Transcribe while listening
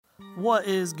What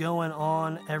is going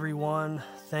on, everyone?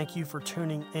 Thank you for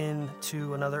tuning in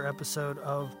to another episode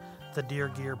of the Deer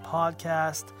Gear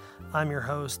Podcast. I'm your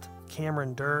host,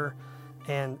 Cameron Durr,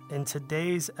 and in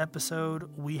today's episode,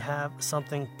 we have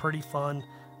something pretty fun.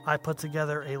 I put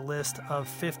together a list of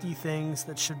 50 things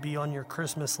that should be on your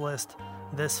Christmas list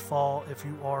this fall if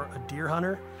you are a deer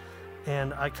hunter,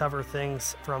 and I cover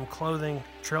things from clothing,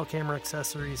 trail camera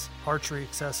accessories, archery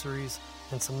accessories,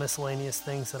 and some miscellaneous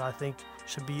things that I think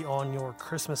should be on your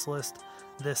Christmas list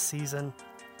this season.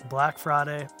 Black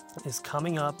Friday is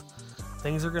coming up.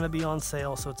 Things are going to be on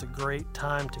sale, so it's a great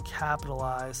time to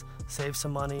capitalize, save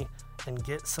some money, and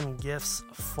get some gifts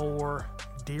for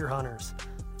deer hunters.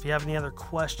 If you have any other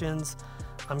questions,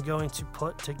 I'm going to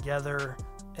put together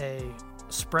a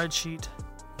spreadsheet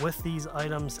with these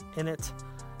items in it,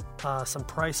 some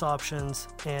price options,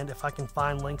 and if I can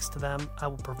find links to them, I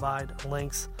will provide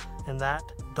links, and that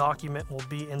document will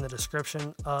be in the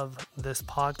description of this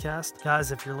podcast.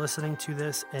 Guys, if you're listening to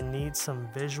this and need some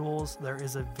visuals, there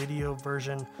is a video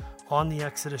version on the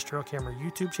Exodus Trail Camera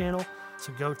YouTube channel,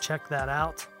 so go check that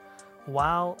out.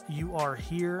 While you are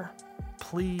here,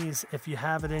 please, if you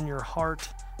have it in your heart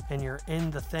and you're in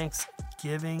the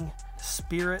Thanksgiving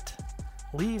spirit,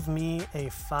 leave me a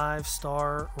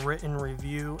 5-star written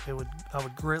review. I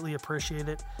would greatly appreciate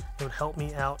it. It would help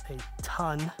me out a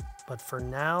ton. But for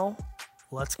now,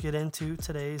 let's get into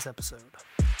today's episode.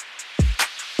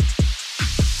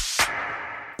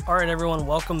 All right, everyone,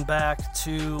 welcome back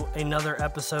to another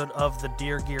episode of the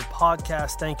Deer Gear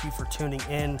Podcast. Thank you for tuning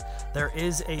in. There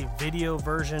is a video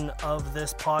version of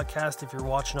this podcast. If you're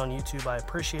watching on YouTube, I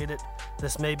appreciate it.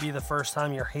 This may be the first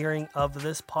time you're hearing of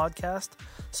this podcast.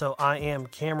 So I am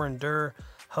Cameron Durr,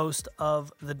 host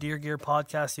of the Deer Gear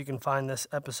Podcast. You can find this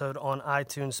episode on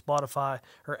iTunes, Spotify,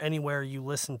 or anywhere you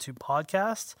listen to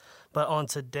podcasts. But on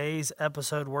today's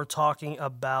episode, we're talking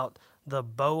about the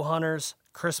bow hunter's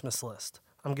Christmas list.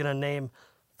 I'm going to name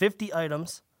 50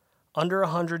 items under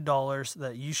 $100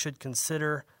 that you should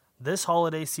consider this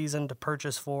holiday season to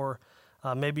purchase for.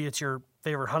 Maybe it's your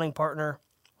favorite hunting partner.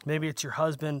 Maybe it's your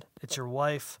husband. It's your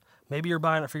wife. Maybe you're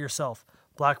buying it for yourself.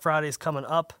 Black Friday is coming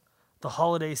up. The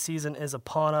holiday season is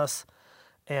upon us,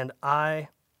 and I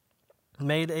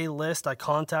made a list. I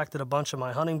contacted a bunch of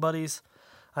my hunting buddies.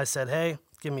 I said, hey,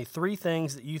 give me 3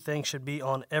 things that you think should be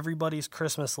on everybody's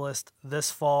Christmas list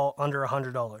this fall under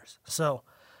 $100. So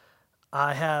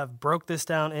I have broke this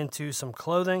down into some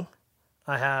clothing.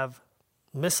 I have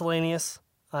miscellaneous.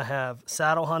 I have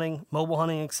saddle hunting, mobile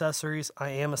hunting accessories. I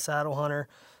am a saddle hunter,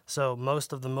 so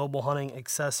most of the mobile hunting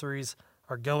accessories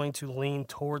are going to lean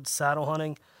towards saddle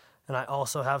hunting. And I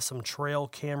also have some trail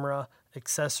camera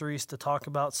accessories to talk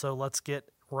about, so let's get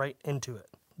right into it.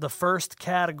 The first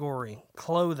category,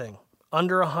 clothing,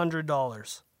 under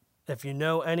 $100. If you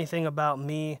know anything about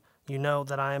me, you know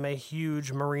that I am a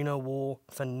huge merino wool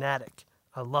fanatic.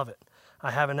 I love it.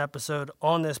 I have an episode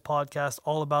on this podcast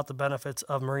all about the benefits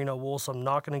of merino wool, so I'm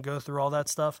not going to go through all that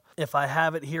stuff. If I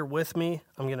have it here with me,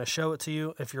 I'm going to show it to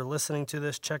you. If you're listening to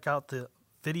this, check out the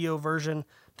video version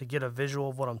to get a visual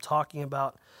of what I'm talking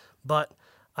about. But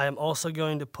I am also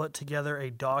going to put together a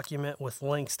document with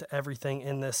links to everything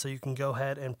in this so you can go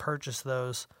ahead and purchase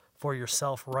those for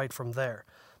yourself right from there.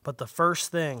 But the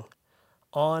first thing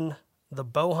on the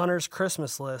bow hunter's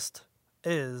Christmas list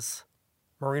is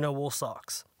merino wool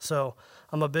socks. So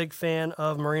I'm a big fan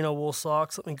of merino wool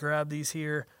socks. Let me grab these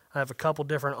here. I have a couple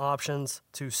different options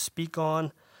to speak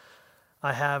on.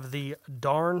 I have the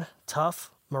Darn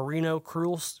Tough merino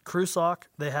crew sock.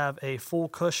 They have a full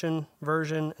cushion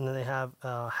version, and then they have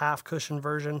a half cushion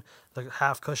version. The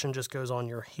half cushion just goes on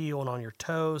your heel and on your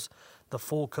toes. The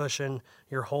full cushion,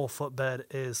 your whole footbed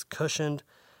is cushioned.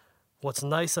 What's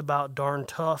nice about Darn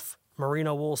Tough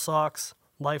merino wool socks,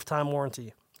 lifetime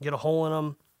warranty. Get a hole in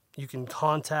them, you can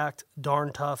contact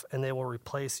Darn Tough and they will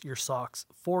replace your socks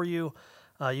for you.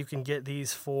 You can get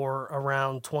these for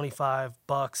around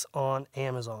 $25 on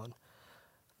Amazon.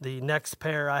 The next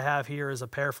pair I have here is a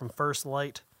pair from First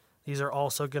Light. These are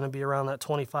also going to be around that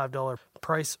 $25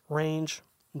 price range.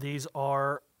 These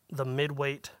are the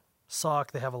midweight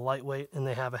sock. They have a lightweight and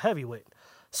they have a heavyweight.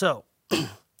 So,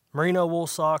 merino wool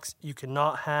socks, you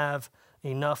cannot have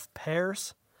enough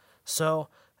pairs. So,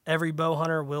 every bow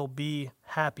hunter will be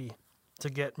happy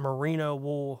to get merino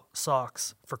wool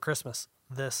socks for Christmas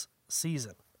this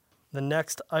season. The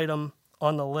next item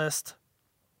on the list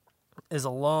is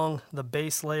along the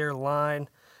base layer line,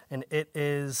 and it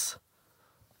is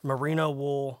merino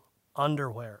wool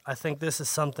underwear. I think this is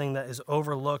something that is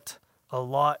overlooked a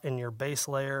lot in your base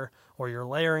layer or your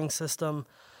layering system.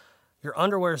 Your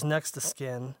underwear is next to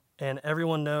skin, and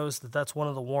everyone knows that that's one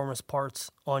of the warmest parts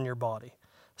on your body.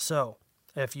 So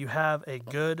if you have a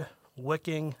good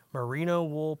wicking merino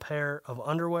wool pair of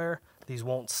underwear, these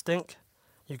won't stink.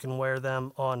 You can wear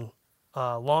them on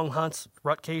long hunts,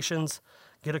 rutcations.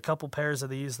 Get a couple pairs of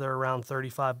these. They're around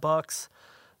 $35.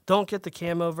 Don't get the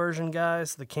camo version,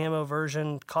 guys. The camo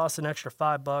version costs an extra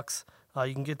 $5.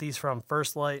 You can get these from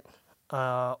First Light,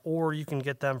 or you can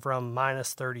get them from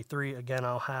Minus 33. Again,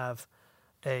 I'll have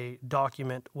a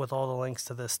document with all the links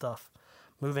to this stuff.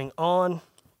 Moving on,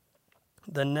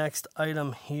 the next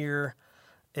item here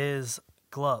is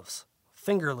gloves.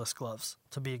 Fingerless gloves,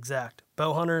 to be exact.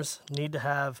 Bow hunters need to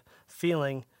have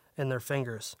feeling in their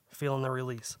fingers, feeling the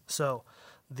release. So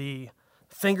the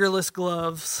fingerless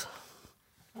gloves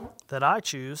that I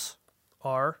choose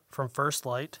are from First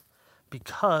Light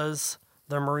because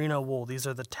they're merino wool. These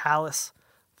are the Talus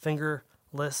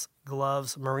fingerless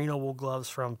gloves, merino wool gloves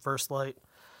from First Light.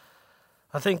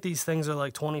 I think these things are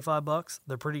like $25.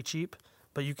 They're pretty cheap,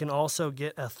 but you can also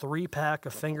get a 3-pack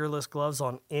of fingerless gloves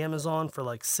on Amazon for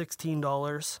like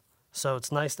 $16. So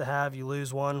it's nice to have. You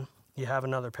lose one, you have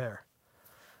another pair.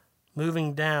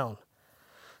 Moving down,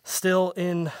 still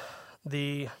in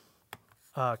the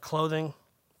clothing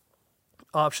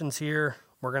options here,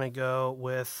 we're going to go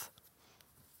with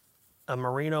a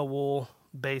merino wool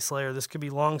base layer. This could be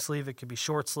long sleeve, it could be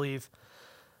short sleeve.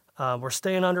 We're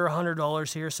staying under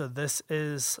 $100 here, so this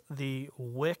is the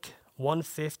Wick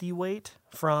 150 weight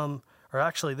from, or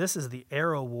actually this is the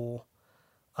Arrow Wool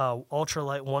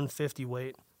ultralight 150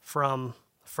 weight from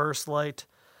First Light.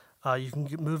 You can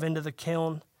move into the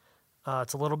kiln.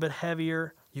 It's a little bit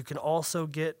heavier. You can also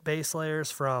get base layers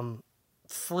from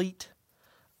Fleet.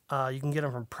 You can get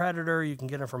them from Predator. You can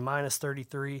get them from Minus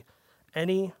 33.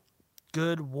 Any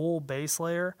good wool base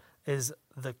layer is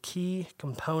the key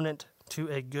component to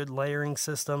a good layering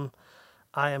system.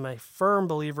 I am a firm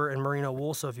believer in merino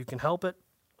wool, so if you can help it,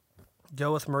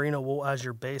 go with merino wool as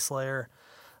your base layer.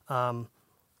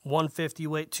 150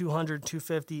 weight, 200,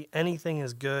 250, anything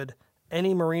is good.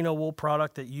 Any merino wool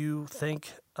product that you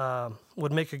think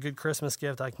would make a good Christmas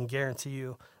gift, I can guarantee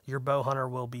you your bow hunter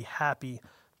will be happy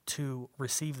to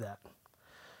receive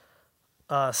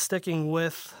that. Sticking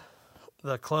with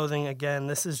the clothing, again,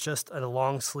 this is just a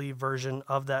long sleeve version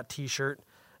of that t-shirt.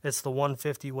 It's the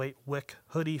 150 weight Wick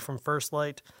hoodie from First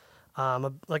Light.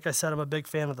 Like I said, I'm a big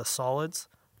fan of the solids.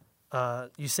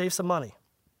 You save some money.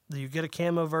 You get a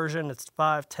camo version, it's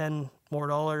 $5, $10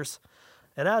 more.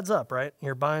 It adds up, right?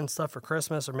 You're buying stuff for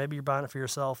Christmas, or maybe you're buying it for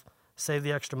yourself. Save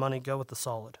the extra money, go with the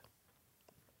solid.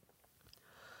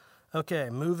 Okay,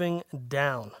 moving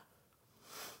down.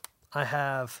 I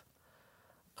have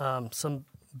some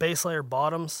base layer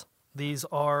bottoms. These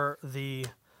are the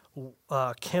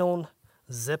Kiln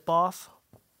zip-off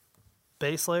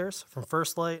base layers from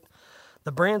First Light.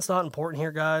 The brand's not important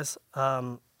here, guys.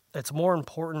 It's more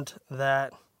important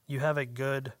that you have a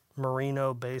good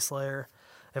merino base layer.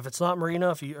 If it's not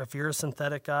merino, if you're a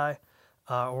synthetic guy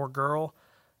or girl,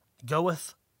 go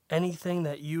with anything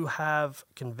that you have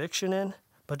conviction in,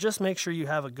 but just make sure you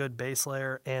have a good base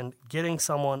layer, and getting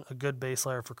someone a good base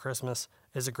layer for Christmas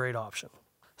is a great option.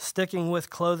 Sticking with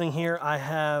clothing here, I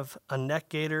have a neck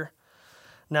gaiter.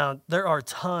 Now, there are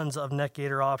tons of neck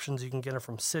gaiter options. You can get them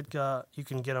from Sitka. You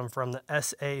can get them from the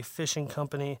SA Fishing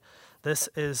Company. This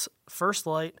is First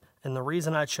Light, and the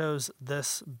reason I chose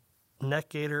this neck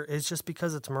gaiter is just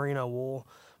because it's merino wool.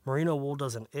 Merino wool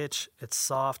doesn't itch, it's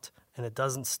soft, and it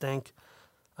doesn't stink.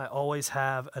 I always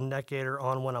have a neck gaiter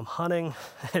on when I'm hunting.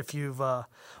 If you've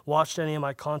watched any of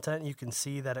my content, you can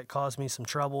see that it caused me some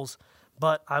troubles.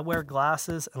 But I wear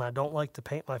glasses, and I don't like to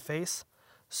paint my face,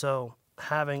 so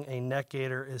having a neck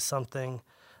gaiter is something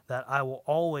that I will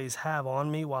always have on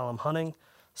me while I'm hunting.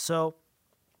 So,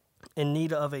 in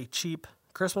need of a cheap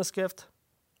Christmas gift,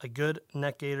 a good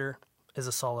neck gaiter is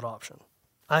a solid option.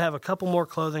 I have a couple more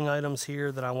clothing items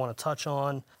here that I want to touch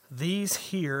on. These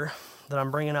here that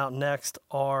I'm bringing out next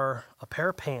are a pair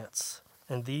of pants,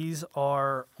 and these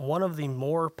are one of the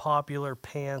more popular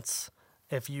pants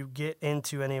if you get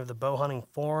into any of the bow hunting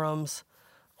forums,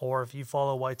 or if you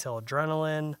follow Whitetail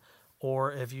Adrenaline,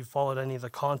 or if you followed any of the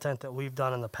content that we've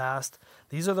done in the past.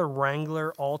 These are the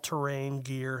Wrangler All-Terrain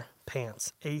Gear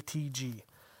Pants, ATG.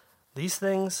 These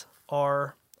things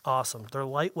are awesome. They're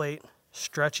lightweight,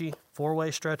 stretchy,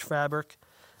 4-way stretch fabric,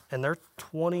 and they're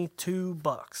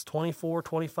 $22, 24,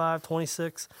 25,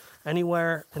 26,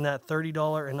 anywhere in that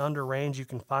 $30 and under range. You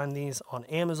can find these on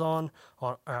Amazon,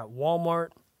 at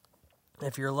Walmart.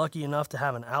 If you're lucky enough to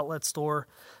have an outlet store,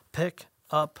 pick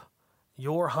up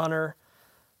your hunter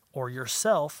or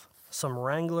yourself some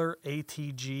Wrangler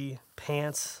ATG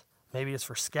pants. Maybe it's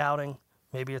for scouting,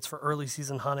 maybe it's for early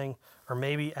season hunting, or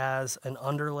maybe as an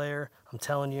underlayer. I'm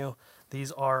telling you,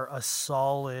 These are a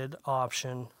solid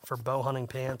option for bow hunting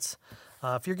pants.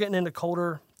 If you're getting into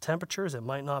colder temperatures, it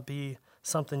might not be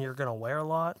something you're going to wear a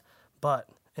lot, but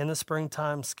in the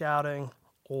springtime scouting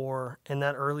or in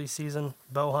that early season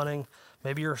bow hunting,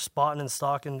 maybe you're spotting and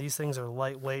stalking, these things are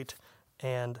lightweight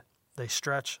and they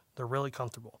stretch. They're really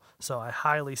comfortable. So I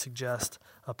highly suggest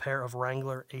a pair of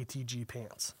Wrangler ATG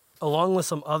pants. Along with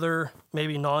some other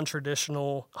maybe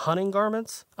non-traditional hunting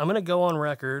garments, I'm going to go on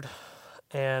record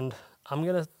and I'm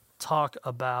going to talk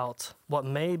about what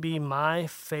may be my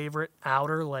favorite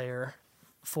outer layer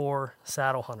for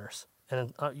saddle hunters.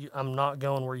 And I'm not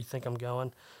going where you think I'm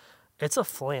going. It's a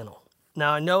flannel.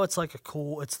 Now, I know it's like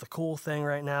it's the cool thing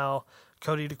right now.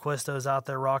 Cody DeQuisto's out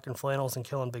there rocking flannels and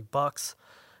killing big bucks,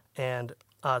 and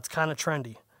it's kind of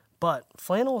trendy. But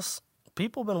flannels,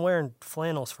 people have been wearing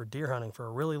flannels for deer hunting for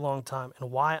a really long time,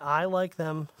 and why I like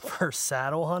them for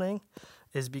saddle hunting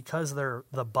is because they're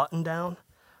the button down.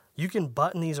 You can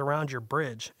button these around your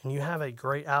bridge, and you have a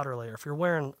great outer layer. If you're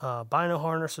wearing a bino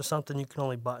harness or something, you can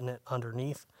only button it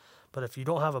underneath. But if you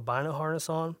don't have a bino harness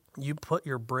on, you put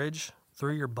your bridge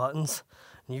through your buttons,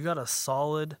 and you got a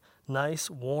solid, nice,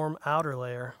 warm outer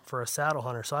layer for a saddle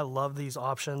hunter. So I love these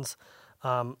options.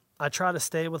 I try to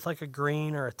stay with like a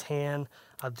green or a tan.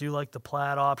 I do like the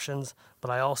plaid options, but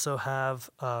I also have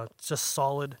just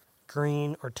solid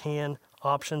green or tan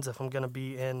options if I'm going to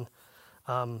be in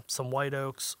some white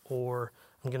oaks or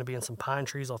I'm going to be in some pine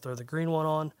trees. I'll throw the green one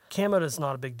on. Camo is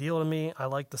not a big deal to me. I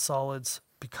like the solids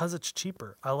because it's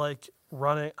cheaper. I like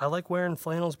wearing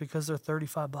flannels because they're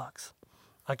 $35.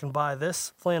 I can buy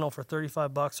this flannel for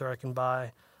 $35, or I can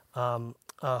buy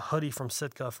a hoodie from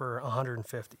Sitka for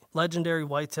 $150. Legendary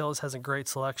Whitetails has a great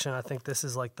selection. I think this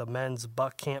is like the men's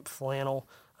buck camp flannel.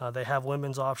 They have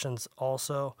women's options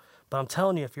also. But I'm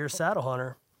telling you, if you're a saddle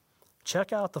hunter,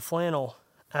 check out the flannel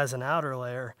as an outer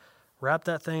layer. Wrap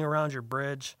that thing around your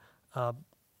bridge,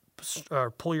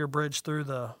 or pull your bridge through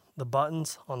the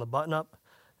buttons on the button up,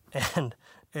 and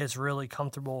it's really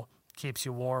comfortable, keeps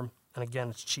you warm, and again,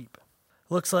 it's cheap.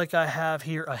 Looks like I have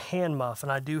here a hand muff,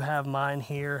 and I do have mine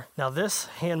here. Now, this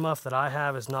hand muff that I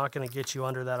have is not going to get you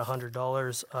under that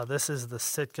 $100. This is the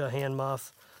Sitka hand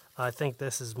muff. I think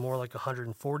this is more like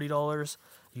 $140.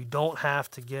 You don't have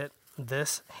to get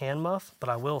this hand muff, but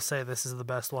I will say this is the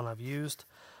best one I've used.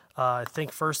 I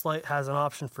think First Light has an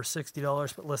option for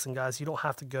 $60, but listen, guys, you don't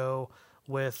have to go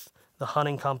with the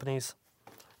hunting companies.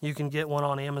 You can get one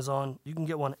on Amazon. You can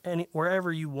get one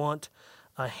wherever you want.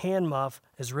 A hand muff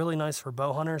is really nice for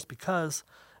bow hunters because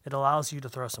it allows you to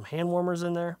throw some hand warmers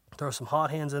in there, throw some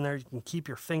hot hands in there. You can keep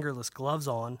your fingerless gloves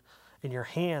on, and your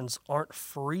hands aren't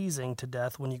freezing to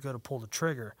death when you go to pull the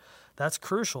trigger. That's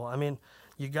crucial. I mean,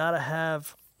 you got to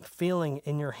have feeling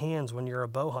in your hands when you're a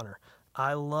bow hunter.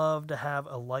 I love to have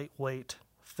a lightweight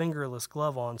fingerless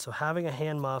glove on, so having a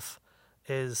hand muff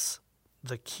is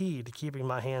the key to keeping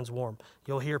my hands warm.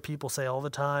 You'll hear people say all the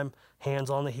time, hands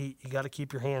on the heat, you got to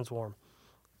keep your hands warm.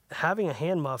 Having a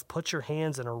hand muff puts your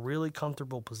hands in a really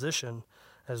comfortable position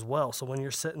as well. So when you're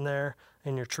sitting there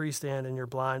in your tree stand, in your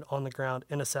blind, on the ground,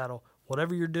 in a saddle,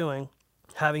 whatever you're doing,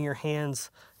 having your hands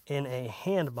in a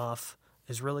hand muff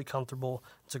is really comfortable.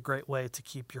 It's a great way to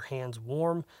keep your hands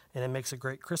warm, and it makes a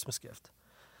great Christmas gift.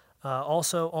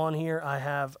 Also on here, I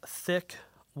have thick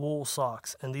wool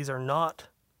socks, and these are not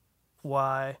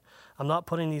why I'm not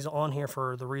putting these on here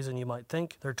for the reason you might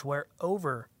think. They're to wear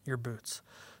over your boots.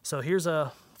 So here's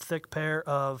a thick pair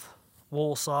of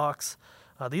wool socks.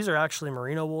 These are actually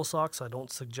merino wool socks. So I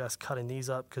don't suggest cutting these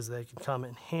up because they can come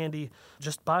in handy.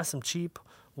 Just buy some cheap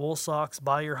wool socks.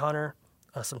 Buy your hunter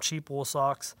some cheap wool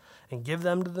socks and give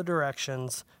them to the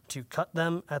directions to cut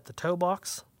them at the toe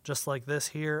box, just like this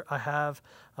here I have.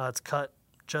 It's cut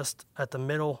just at the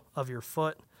middle of your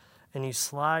foot, and you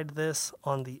slide this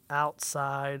on the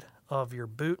outside of your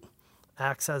boot.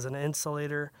 Acts as an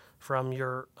insulator from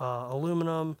your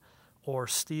aluminum or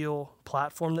steel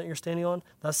platform that you're standing on.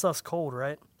 That stuff's cold,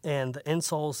 right? And the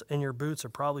insoles in your boots are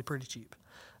probably pretty cheap,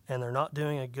 and they're not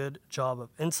doing a good job of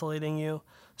insulating you.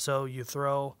 So you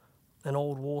throw an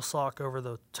old wool sock over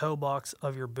the toe box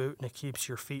of your boot, and it keeps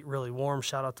your feet really warm.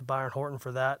 Shout out to Byron Horton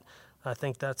for that. I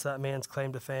think that's that man's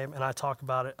claim to fame, and I talk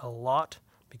about it a lot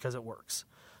because it works.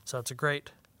 So it's a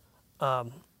great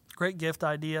gift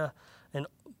idea, and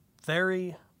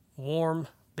very warm,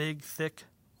 big, thick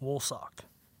wool sock.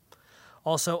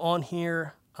 Also on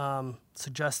here,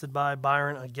 suggested by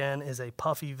Byron, again, is a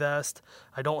puffy vest.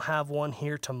 I don't have one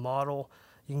here to model.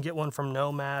 You can get one from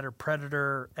Nomad or Predator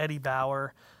or Eddie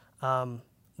Bauer.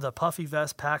 The puffy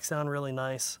vest packs down really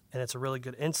nice, and it's a really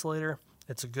good insulator.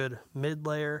 It's a good mid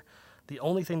layer. The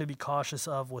only thing to be cautious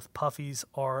of with puffies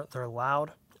are they're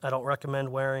loud. I don't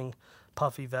recommend wearing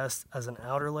puffy vest as an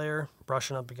outer layer,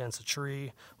 brushing up against a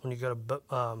tree. When you go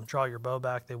to draw your bow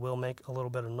back, they will make a little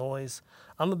bit of noise.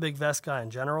 I'm a big vest guy in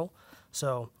general,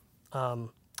 so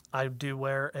I do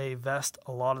wear a vest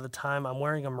a lot of the time. I'm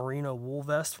wearing a merino wool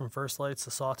vest from First Lights,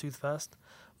 the sawtooth vest,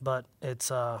 but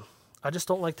it's I just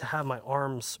don't like to have my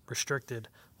arms restricted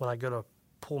when I go to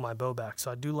pull my bow back.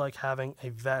 So I do like having a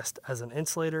vest as an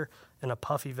insulator, and a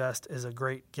puffy vest is a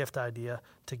great gift idea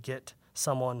to get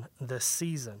someone this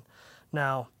season.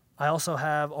 Now, I also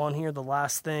have on here the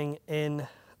last thing in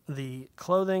the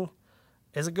clothing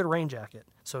is a good rain jacket.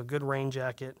 So a good rain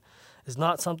jacket is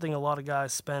not something a lot of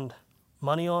guys spend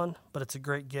money on, but it's a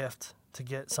great gift to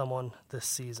get someone this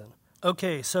season.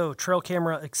 Okay, so trail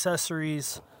camera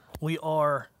accessories. We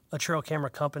are a trail camera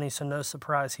company, so no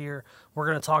surprise here. We're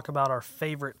going to talk about our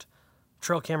favorite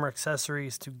trail camera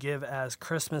accessories to give as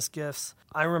Christmas gifts.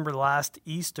 I remember last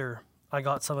Easter, I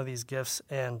got some of these gifts,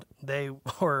 and they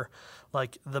were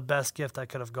like the best gift I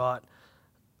could have got.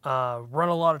 Run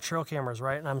a lot of trail cameras,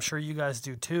 right? And I'm sure you guys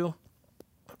do too.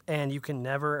 And you can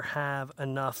never have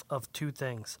enough of two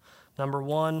things. Number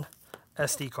one,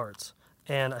 SD cards.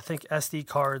 And I think SD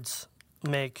cards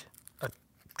make a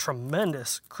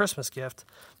tremendous Christmas gift.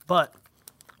 But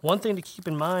one thing to keep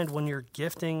in mind when you're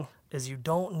gifting is you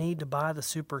don't need to buy the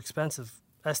super expensive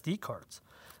SD cards.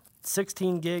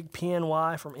 16 gig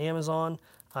PNY from Amazon.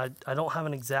 I don't have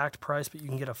an exact price, but you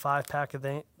can get a 5-pack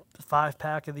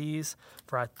of these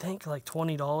for I think like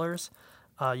 $20.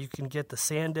 You can get the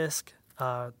SanDisk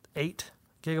 8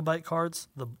 gigabyte cards,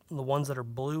 the ones that are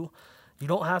blue. You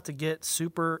don't have to get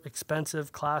super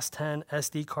expensive Class 10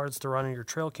 SD cards to run in your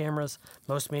trail cameras.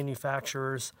 Most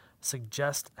manufacturers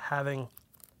suggest having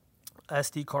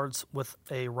SD cards with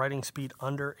a writing speed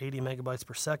under 80 megabytes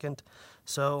per second.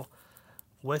 So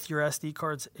with your SD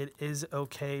cards, it is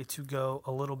okay to go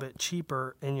a little bit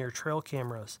cheaper in your trail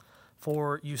cameras.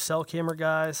 For you cell camera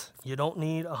guys, you don't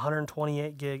need a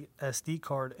 128 gig SD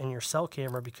card in your cell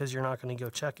camera because you're not going to go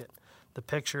check it. The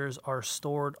pictures are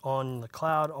stored on the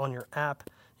cloud, on your app.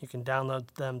 You can download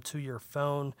them to your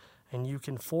phone, and you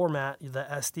can format the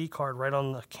SD card right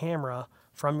on the camera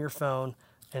from your phone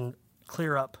and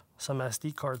clear up some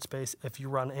SD card space if you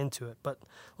run into it. But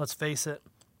let's face it,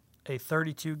 a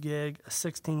 32 gig, a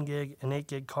 16 gig, an 8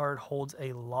 gig card holds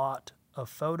a lot of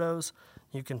photos.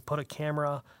 You can put a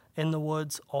camera in the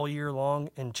woods all year long,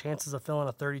 and chances of filling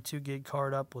a 32 gig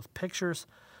card up with pictures,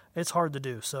 it's hard to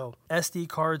do. So SD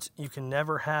cards, you can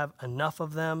never have enough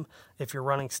of them. If you're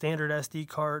running standard SD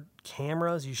card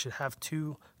cameras, you should have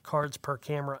 2 cards per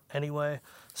camera anyway.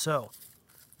 So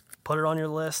put it on your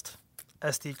list,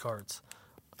 SD cards.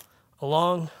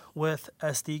 Along with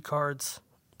SD cards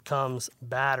comes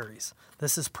batteries.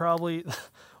 This is probably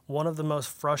one of the most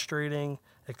frustrating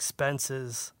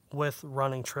expenses with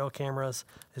running trail cameras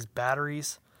is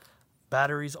batteries.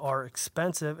 Batteries are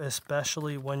expensive,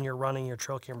 especially when you're running your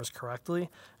trail cameras correctly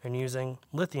and using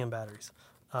lithium batteries.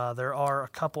 There are a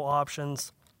couple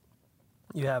options.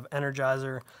 You have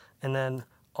Energizer, and then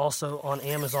also on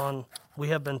Amazon, we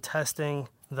have been testing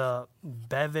the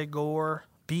Bevigor,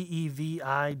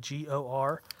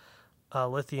 Bevigor,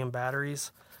 lithium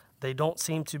batteries. They don't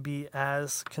seem to be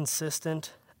as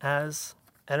consistent as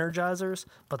Energizers,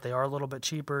 but they are a little bit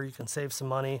cheaper. You can save some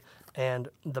money, and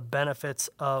the benefits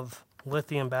of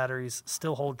lithium batteries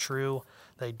still hold true.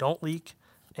 They don't leak,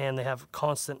 and they have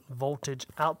constant voltage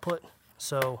output,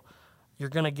 so you're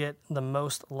going to get the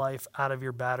most life out of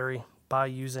your battery by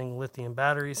using lithium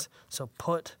batteries. So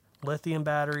put lithium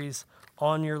batteries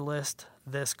on your list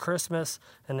this Christmas,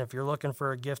 and if you're looking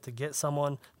for a gift to get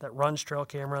someone that runs trail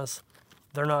cameras,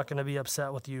 they're not going to be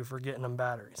upset with you for getting them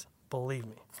batteries, believe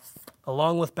me.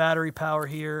 Along with battery power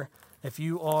here, if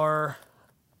you are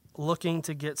looking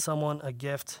to get someone a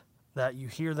gift that you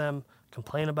hear them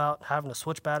complain about having to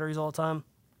switch batteries all the time,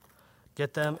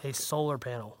 get them a solar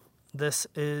panel. This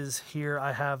is here,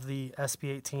 I have the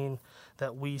SB18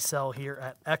 that we sell here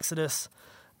at Exodus.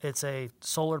 It's a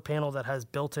solar panel that has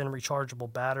built-in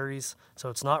rechargeable batteries, so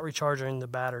it's not recharging the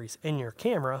batteries in your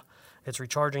camera, it's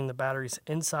recharging the batteries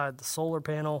inside the solar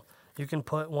panel. You can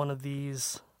put one of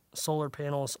these solar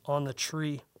panels on the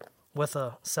tree with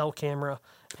a cell camera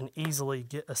and easily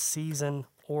get a season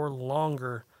or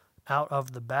longer out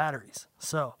of the batteries.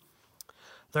 So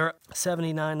they're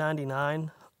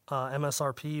 $79.99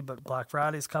 MSRP, but Black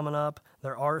Friday's coming up.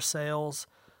 There are sales,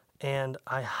 and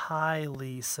I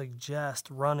highly suggest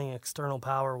running external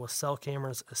power with cell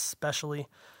cameras, especially.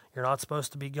 You're not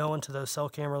supposed to be going to those cell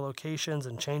camera locations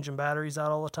and changing batteries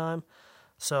out all the time.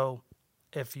 So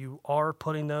if you are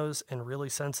putting those in really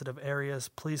sensitive areas,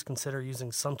 please consider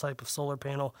using some type of solar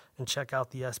panel and check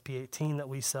out the SP18 that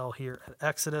we sell here at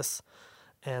Exodus.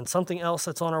 And something else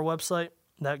that's on our website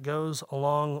that goes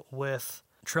along with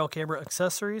trail camera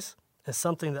accessories is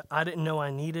something that I didn't know I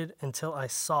needed until I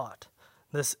saw it.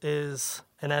 This is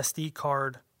an SD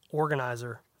card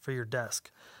organizer for your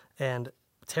desk. And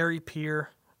Terry Peer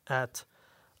at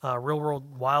Real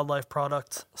World Wildlife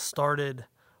Products started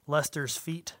Lester's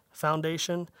Feet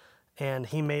Foundation, and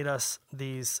he made us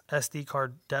these SD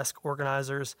card desk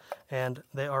organizers, and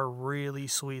they are really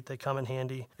sweet. They come in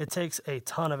handy. It takes a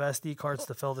ton of SD cards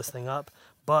to fill this thing up,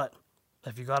 but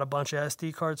if you got a bunch of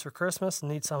SD cards for Christmas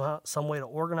and need some way to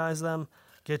organize them,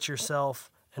 get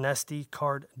yourself an SD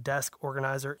card desk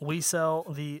organizer. We sell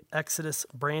the Exodus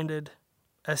branded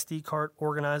SD card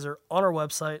organizer on our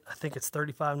website. I think it's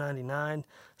 $35.99,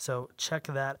 so check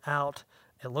that out.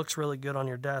 It looks really good on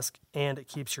your desk, and it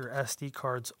keeps your SD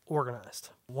cards organized.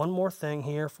 One more thing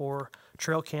here for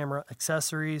trail camera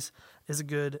accessories is a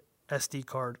good SD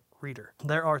card reader.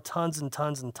 There are tons and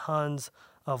tons and tons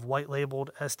of white labeled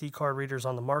SD card readers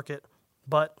on the market,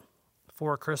 but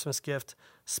for a Christmas gift,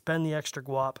 spend the extra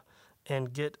guap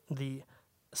and get the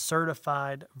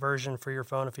certified version for your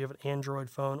phone. If you have an Android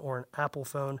phone or an Apple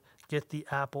phone, get the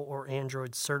Apple or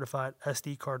Android certified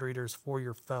SD card readers for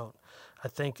your phone. I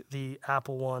think the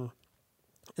Apple one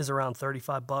is around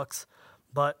 $35,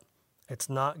 but it's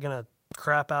not going to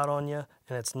crap out on you,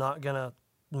 and it's not going to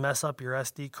mess up your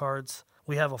SD cards.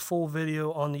 We have a full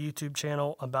video on the YouTube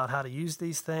channel about how to use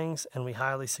these things, and we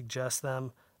highly suggest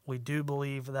them. We do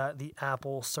believe that the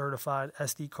Apple certified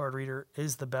SD card reader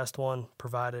is the best one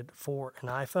provided for an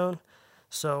iPhone.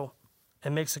 So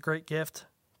it makes a great gift.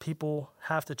 People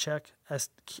have to check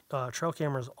trail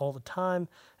cameras all the time,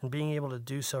 and being able to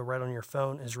do so right on your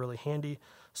phone is really handy.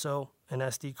 So an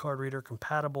SD card reader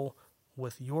compatible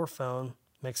with your phone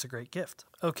makes a great gift.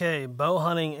 Okay, bow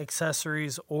hunting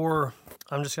accessories, or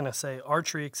I'm just going to say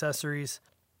archery accessories.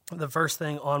 The first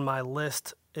thing on my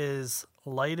list is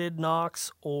lighted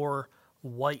nocks or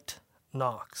white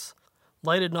nocks.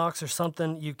 Lighted nocks are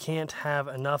something you can't have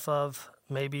enough of.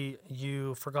 Maybe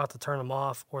you forgot to turn them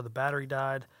off or the battery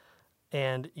died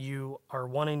and you are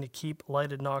wanting to keep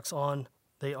lighted nocks on.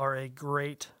 They are a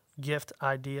great gift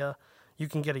idea. You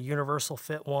can get a universal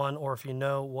fit one, or if you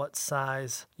know what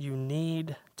size you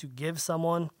need to give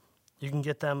someone, you can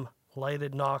get them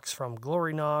lighted nocks from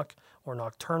Glory Nock or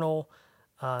Nocturnal.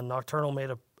 Nocturnal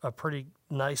made a pretty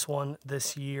nice one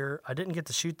this year. I didn't get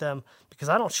to shoot them because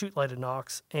I don't shoot lighted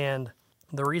nocks, and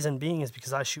the reason being is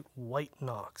because I shoot white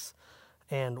nocks,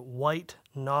 and white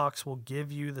nocks will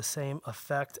give you the same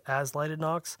effect as lighted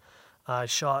nocks. I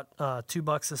shot 2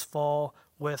 bucks this fall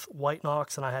with white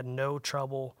nocks, and I had no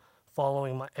trouble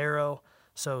following my arrow.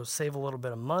 So save a little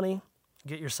bit of money,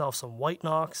 get yourself some white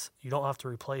nocks. You don't have to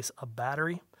replace a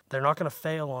battery. They're not going to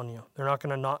fail on you. They're not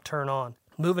going to not turn on.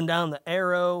 Moving down the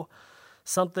arrow,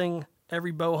 something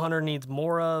every bow hunter needs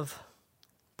more of,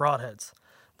 broadheads.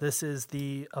 This is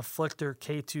the Afflictor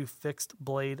K2 fixed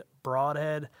blade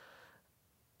broadhead.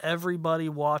 Everybody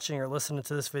watching or listening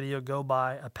to this video, go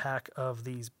buy a pack of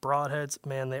these broadheads.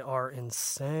 Man, they are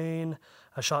insane.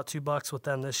 I shot 2 bucks with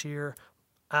them this year.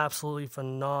 Absolutely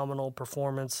phenomenal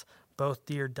performance. Both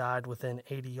deer died within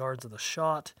 80 yards of the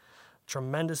shot.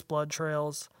 Tremendous blood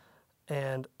trails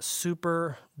and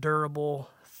super durable,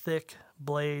 thick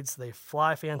blades. They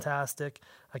fly fantastic.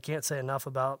 I can't say enough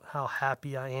about how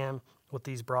happy I am with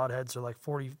these broadheads. They're like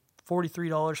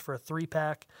 $43 for a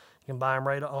 3-pack. You can buy them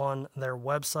right on their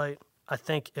website. I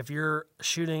think if you're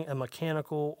shooting a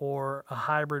mechanical or a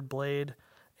hybrid blade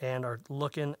and are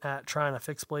looking at trying a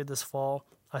fixed blade this fall,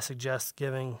 I suggest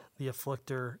giving the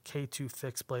Afflictor K2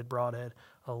 fixed blade broadhead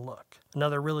a look.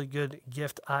 Another really good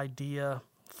gift idea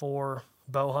for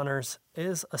bow hunters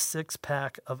is a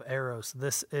 6-pack of arrows.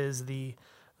 This is the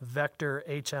Vector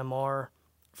HMR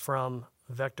from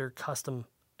Vector Custom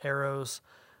Arrows.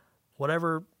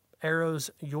 Whatever arrows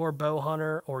your bow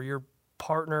hunter or your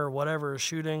partner, whatever, is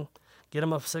shooting, get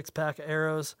them a 6-pack of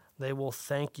arrows. They will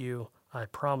thank you, I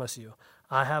promise you.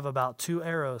 I have about 2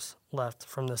 arrows left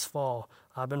from this fall.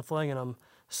 I've been flinging them,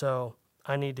 so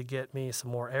I need to get me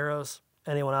some more arrows.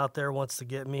 Anyone out there wants to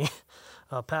get me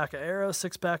a pack of arrows,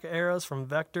 6-pack of arrows from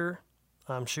Vector.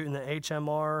 I'm shooting the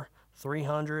HMR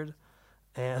 300,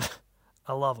 and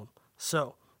I love them.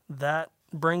 So that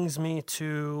brings me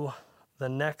to the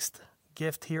next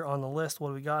gift here on the list. What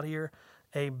do we got here?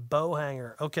 A bow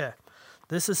hanger. Okay,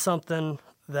 this is something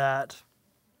that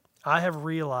I have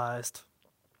realized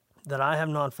that I have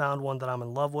not found one that I'm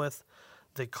in love with.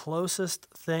 The closest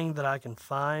thing that I can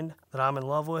find that I'm in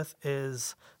love with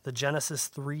is the Genesis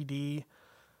 3D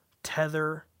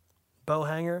tether bow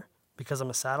hanger because I'm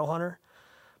a saddle hunter.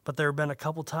 But there have been a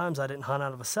couple times I didn't hunt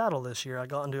out of a saddle this year. I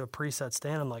got into a preset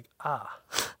stand. I'm like, I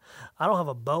don't have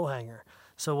a bow hanger.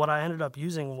 So what I ended up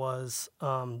using was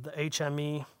the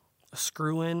HME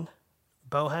screw-in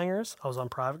bow hangers. I was on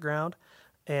private ground,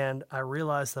 and I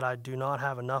realized that I do not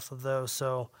have enough of those.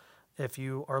 So if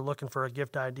you are looking for a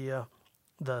gift idea,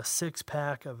 the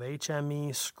 6-pack of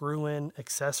HME screw-in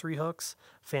accessory hooks,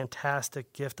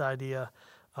 fantastic gift idea.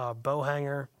 Bow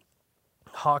hanger.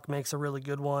 Hawk makes a really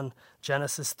good one.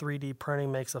 Genesis 3D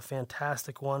Printing makes a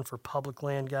fantastic one for public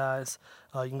land guys.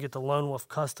 You can get the Lone Wolf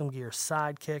Custom Gear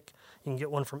Sidekick. You can get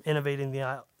one from Innovating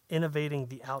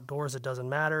the Outdoors. It doesn't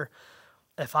matter.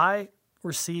 If I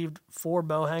received 4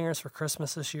 bow hangers for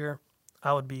Christmas this year,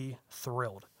 I would be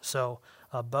thrilled. So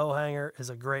a bow hanger is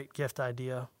a great gift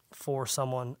idea for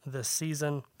someone this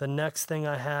season. The next thing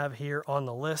I have here on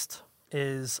the list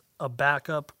is a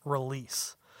backup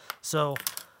release. So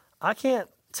I can't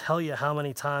tell you how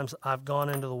many times I've gone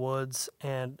into the woods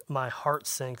and my heart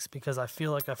sinks because I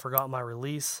feel like I forgot my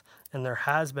release. And there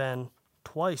has been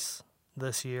twice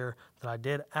this year that I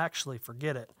did actually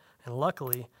forget it. And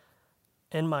luckily,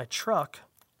 in my truck,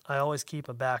 I always keep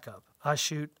a backup. I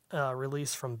shoot a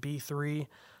release from B3.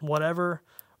 Whatever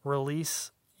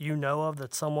release you know of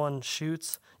that someone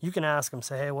shoots, you can ask them,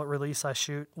 say, hey, what release I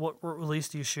shoot? What release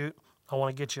do you shoot? I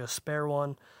want to get you a spare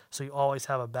one. So you always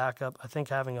have a backup. I think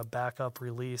having a backup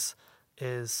release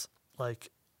is like,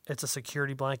 it's a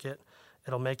security blanket.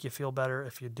 It'll make you feel better.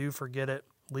 If you do forget it,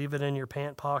 leave it in your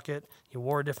pant pocket. You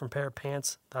wore a different pair of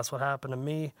pants. That's what happened to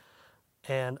me.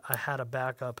 And I had a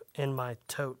backup in my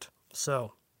tote.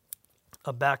 So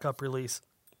a backup release,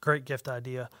 great gift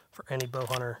idea for any bow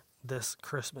hunter this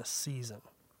Christmas season.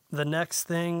 The next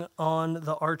thing on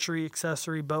the archery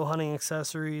accessory, bow hunting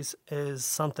accessories, is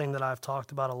something that I've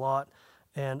talked about a lot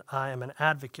and I am an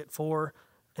advocate for,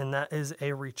 and that is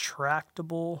a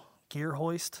retractable gear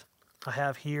hoist. I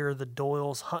have here the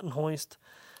Doyle's Hunting Hoist.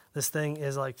 This thing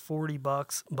is like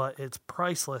 $40, but it's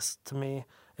priceless to me.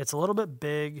 It's a little bit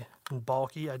big and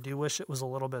bulky. I do wish it was a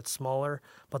little bit smaller,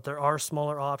 but there are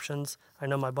smaller options. I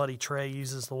know my buddy Trey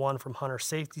uses the one from Hunter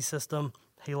Safety System.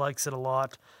 He likes it a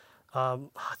lot. I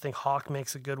think Hawk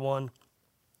makes a good one.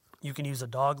 You can use a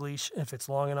dog leash if it's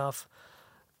long enough.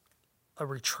 A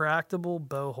retractable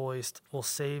bow hoist will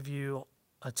save you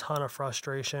a ton of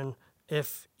frustration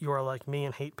if you are like me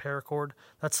and hate paracord.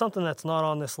 That's something that's not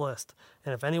on this list.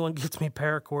 And if anyone gets me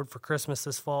paracord for Christmas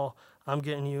this fall, I'm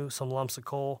getting you some lumps of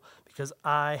coal because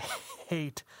I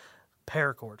hate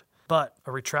paracord. But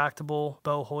a retractable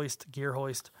bow hoist, gear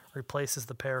hoist, replaces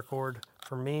the paracord.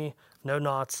 For me, no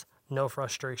knots, no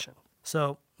frustration.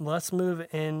 So let's move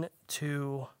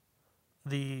into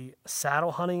the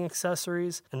saddle hunting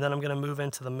accessories, and then I'm going to move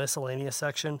into the miscellaneous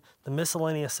section. The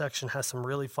miscellaneous section has some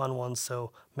really fun ones,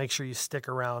 so make sure you stick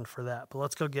around for that. But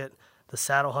let's go get the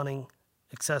saddle hunting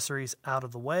accessories out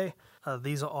of the way.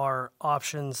 These are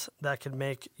options that can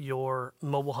make your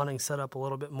mobile hunting setup a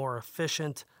little bit more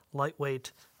efficient,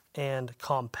 lightweight, and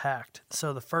compact.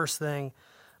 So the first thing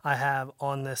I have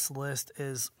on this list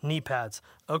is knee pads.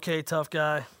 Okay, tough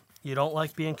guy, you don't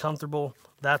like being comfortable.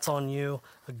 That's on you.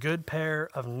 A good pair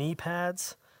of knee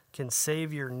pads can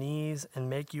save your knees and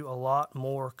make you a lot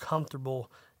more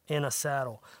comfortable in a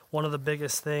saddle. One of the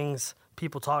biggest things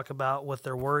people talk about with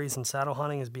their worries in saddle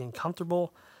hunting is being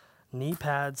comfortable. Knee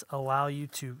pads allow you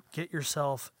to get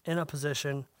yourself in a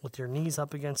position with your knees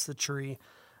up against the tree,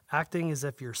 acting as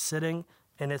if you're sitting,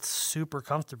 and it's super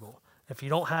comfortable. If you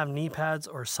don't have knee pads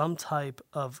or some type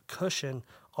of cushion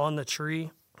on the tree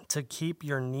to keep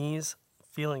your knees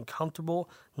feeling comfortable,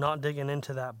 not digging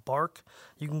into that bark,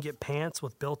 you can get pants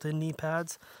with built-in knee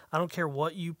pads. I don't care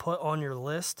what you put on your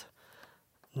list,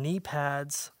 knee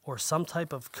pads or some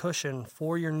type of cushion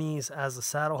for your knees as a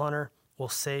saddle hunter will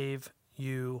save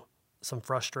you some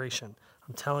frustration.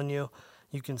 I'm telling you,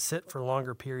 you can sit for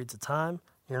longer periods of time.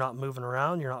 You're not moving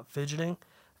around, you're not fidgeting,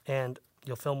 and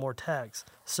you'll fill more tags.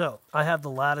 So I have the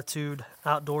Latitude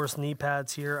Outdoors knee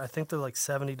pads here. I think they're like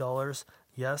 $70.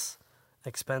 Yes,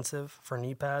 expensive for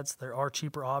knee pads. There are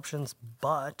cheaper options,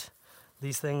 but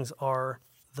these things are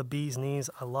the bee's knees.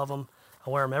 I love them. I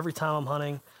wear them every time I'm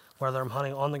hunting, whether I'm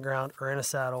hunting on the ground or in a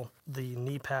saddle. The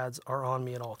knee pads are on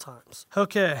me at all times.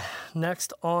 Okay,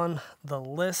 next on the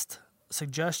list,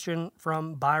 suggestion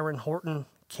from Byron Horton,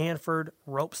 Canford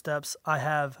rope steps. I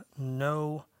have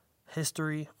no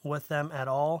history with them at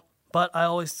all, but I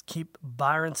always keep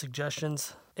Byron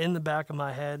suggestions in the back of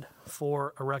my head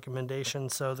for a recommendation.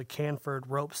 So the Canford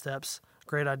rope steps,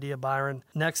 great idea, Byron.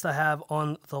 Next I have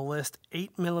on the list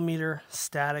 8mm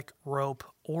static rope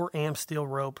or Amsteel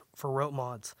rope for rope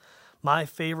mods. My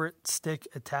favorite stick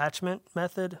attachment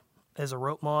method is a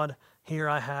rope mod. Here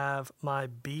I have my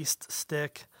Beast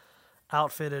stick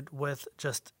outfitted with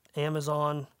just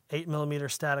Amazon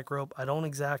 8mm static rope. I don't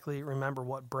exactly remember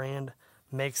what brand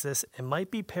makes this. It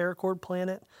might be Paracord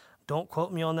Planet. Don't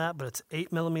quote me on that, but it's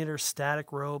 8mm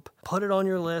static rope. Put it on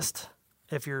your list.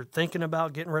 If you're thinking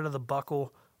about getting rid of the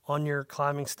buckle on your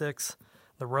climbing sticks,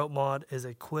 the rope mod is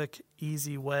a quick,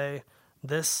 easy way.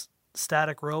 This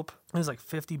static rope is like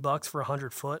 $50 for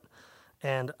 100 foot,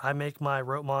 and I make my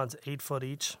rope mods 8 foot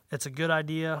each. It's a good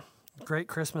idea, great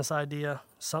Christmas idea.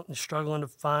 Something struggling to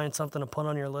find something to put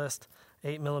on your list,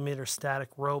 8mm static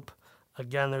rope.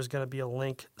 Again, there's going to be a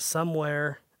link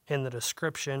somewhere in the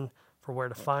description for where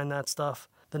to find that stuff.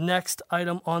 The next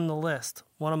item on the list,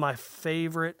 one of my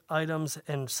favorite items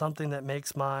and something that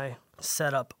makes my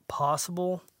setup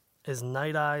possible, is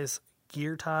Night Eyes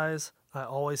gear ties. I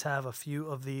always have a few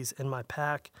of these in my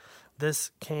pack.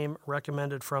 This came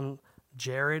recommended from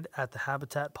Jared at the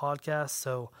Habitat Podcast,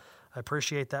 so I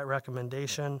appreciate that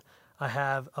recommendation. I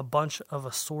have a bunch of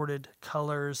assorted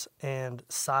colors and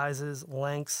sizes,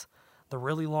 lengths. The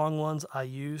really long ones I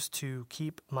use to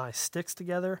keep my sticks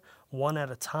together one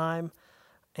at a time,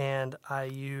 and I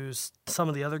use some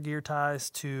of the other gear ties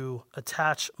to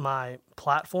attach my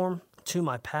platform to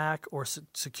my pack or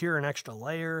secure an extra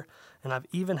layer. And I've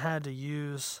even had to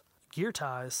use gear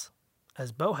ties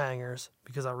as bow hangers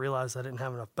because I realized I didn't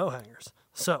have enough bow hangers.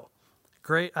 So,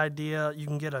 great idea. You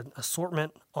can get an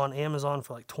assortment on Amazon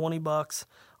for like $20,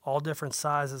 all different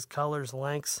sizes, colors,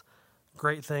 lengths.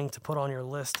 Great thing to put on your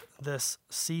list this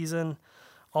season.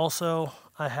 Also,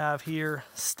 I have here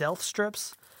stealth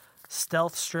strips.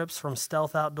 Stealth strips from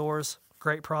Stealth Outdoors.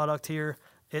 Great product here.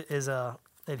 It is a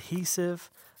adhesive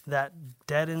that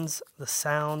deadens the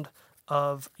sound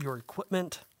of your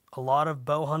equipment. A lot of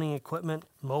bow hunting equipment,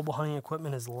 mobile hunting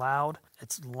equipment is loud.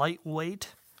 It's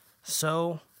lightweight,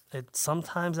 so it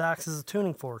sometimes acts as a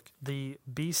tuning fork. The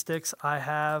bee sticks I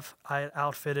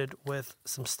outfitted with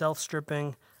some stealth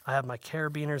stripping. I have my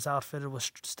carabiners outfitted with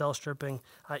stealth stripping.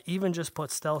 I even just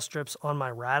put stealth strips on my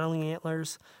rattling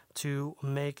antlers to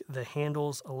make the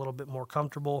handles a little bit more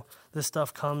comfortable. This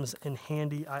stuff comes in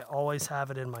handy. I always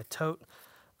have it in my tote.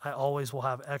 I always will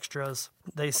have extras.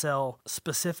 They sell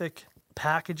specific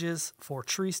packages for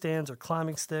tree stands or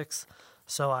climbing sticks,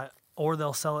 or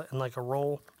they'll sell it in like a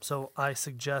roll. So I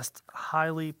suggest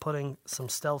highly putting some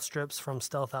stealth strips from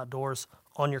Stealth Outdoors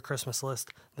on your Christmas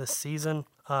list this season.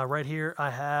 Right here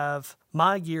I have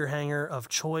my gear hanger of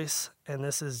choice, and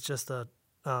this is just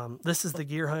this is the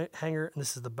gear hanger, and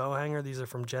this is the bow hanger. These are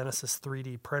from Genesis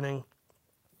 3D Printing.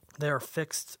 They are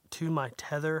fixed to my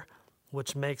tether,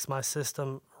 which makes my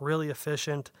system really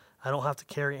efficient. I don't have to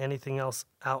carry anything else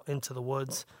out into the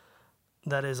woods.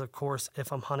 That is, of course,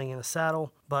 if I'm hunting in a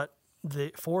saddle. But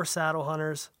for saddle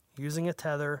hunters using a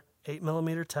tether,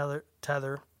 8mm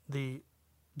tether, the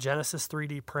Genesis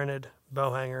 3D printed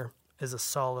bow hanger is a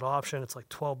solid option. It's like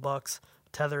 $12.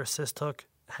 Tether assist hook,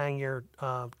 hang your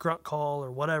grunt call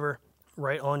or whatever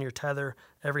right on your tether.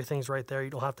 Everything's right there. You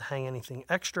don't have to hang anything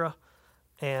extra,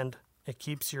 and it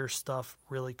keeps your stuff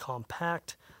really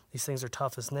compact. These things are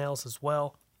tough as nails as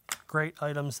well. Great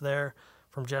items there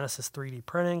from Genesis 3D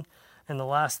Printing. And the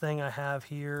last thing I have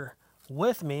here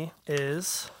with me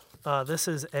is this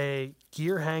is a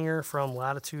gear hanger from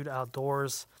Latitude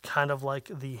Outdoors, kind of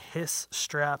like the Hiss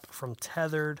strap from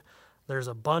Tethered. There's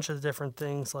a bunch of different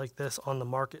things like this on the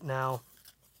market now.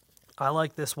 I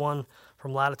like this one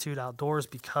from Latitude Outdoors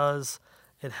because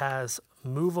it has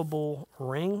movable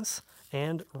rings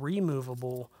and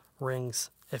removable rings.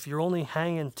 If you're only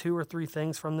hanging 2 or 3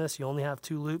 things from this, you only have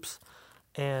 2 loops,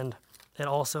 and it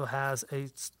also has a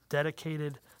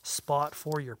dedicated spot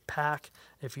for your pack.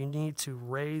 If you need to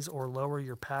raise or lower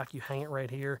your pack, you hang it right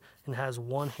here, and has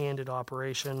one-handed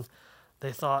operation.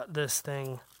 They thought this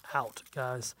thing out,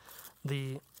 guys.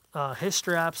 The Hiss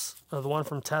straps, the one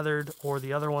from Tethered or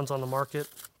the other ones on the market,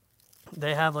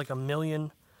 they have like 1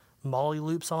 million molly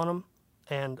loops on them,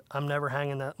 and I'm never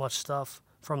hanging that much stuff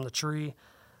from the tree.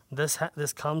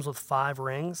 This comes with 5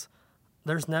 rings.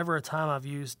 There's never a time I've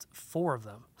used 4 of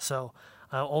them. So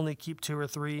I'll only keep 2 or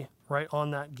 3 right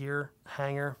on that gear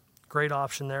hanger. Great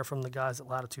option there from the guys at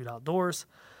Latitude Outdoors.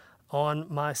 On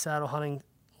my saddle hunting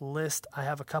list, I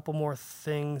have a couple more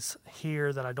things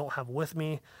here that I don't have with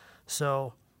me.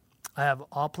 So I have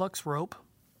Oplux rope.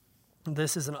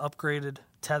 This is an upgraded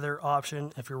tether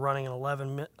option if you're running an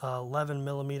 11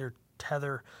 millimeter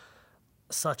tether,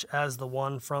 such as the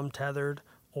one from Tethered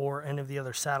or any of the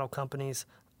other saddle companies.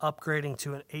 Upgrading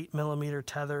to an 8mm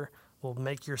tether will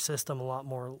make your system a lot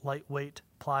more lightweight,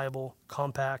 pliable,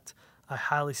 compact. I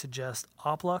highly suggest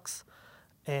Oplux.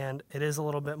 and it is a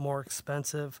little bit more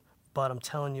expensive, but I'm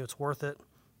telling you it's worth it.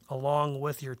 Along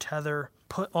with your tether,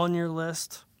 put on your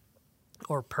list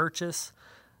or purchase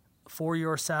for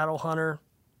your saddle hunter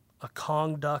a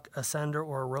Kong Duck Ascender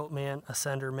or a Ropeman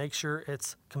Ascender. Make sure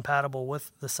it's compatible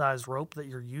with the size rope that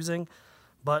you're using,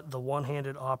 but the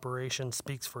one-handed operation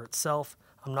speaks for itself.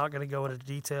 I'm not going to go into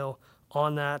detail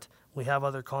on that. We have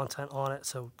other content on it,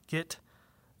 so get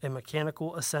a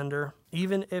mechanical ascender.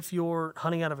 Even if you're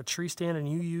hunting out of a tree stand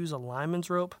and you use a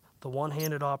lineman's rope, the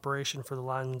one-handed operation for the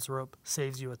lineman's rope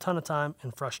saves you a ton of time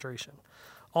and frustration.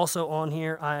 Also on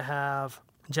here, I have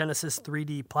Genesis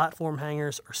 3D platform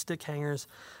hangers or stick hangers.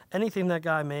 Anything that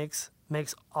guy makes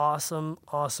awesome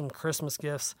Christmas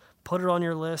gifts. Put it on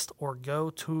your list or go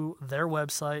to their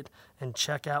website and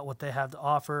check out what they have to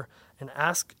offer and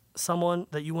ask someone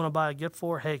that you want to buy a gift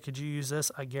for, hey, could you use this?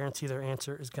 I guarantee their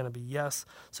answer is going to be yes.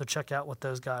 So check out what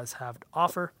those guys have to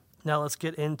offer. Now let's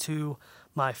get into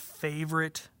my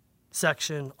favorite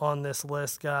section on this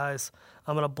list, guys.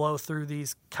 I'm going to blow through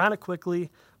these kind of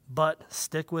quickly, but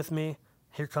stick with me.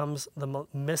 Here comes the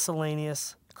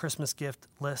miscellaneous Christmas gift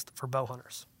list for bow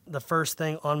hunters. The first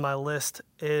thing on my list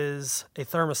is a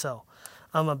Thermacell.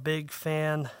 I'm a big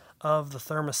fan of the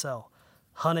Thermacell.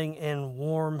 Hunting in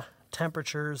warm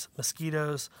temperatures,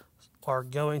 mosquitoes are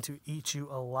going to eat you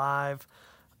alive.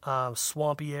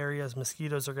 Swampy areas,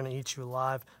 mosquitoes are going to eat you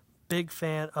alive. Big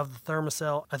fan of the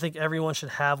Thermacell. I think everyone should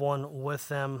have one with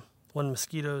them when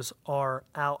mosquitoes are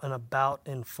out and about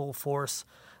in full force.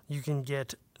 You can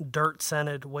get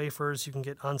dirt-scented wafers. You can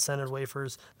get unscented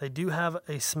wafers. They do have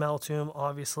a smell to them,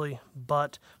 obviously,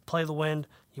 but play the wind.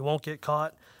 You won't get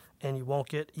caught, and you won't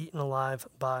get eaten alive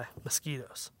by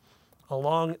mosquitoes.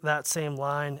 Along that same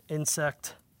line,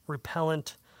 insect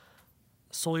repellent,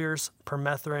 Sawyer's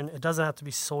permethrin. It doesn't have to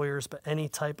be Sawyer's, but any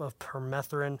type of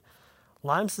permethrin.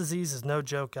 Lyme's disease is no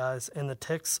joke, guys, and the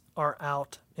ticks are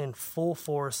out in full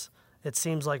force. It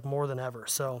seems like more than ever.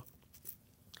 So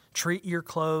treat your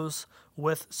clothes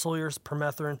with Sawyer's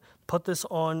permethrin. Put this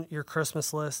on your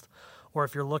Christmas list, or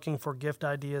if you're looking for gift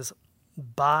ideas,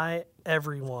 buy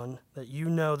everyone that you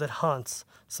know that hunts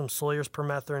some Sawyer's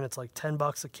permethrin. It's like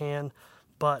 $10 a can,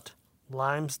 but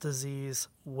Lyme's disease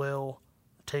will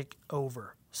take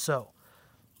over. So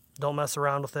don't mess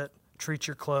around with it. Treat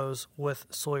your clothes with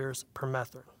Sawyer's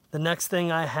permethrin. The next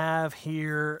thing I have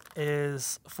here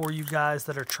is for you guys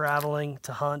that are traveling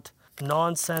to hunt,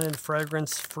 non-scented,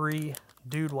 fragrance-free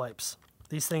dude wipes.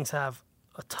 These things have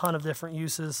a ton of different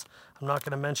uses. I'm not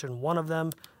going to mention one of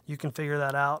them. You can figure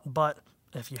that out. But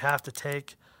if you have to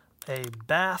take a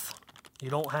bath,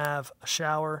 you don't have a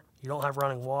shower, you don't have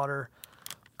running water,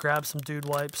 grab some dude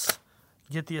wipes,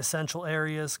 get the essential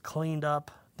areas cleaned up.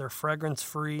 They're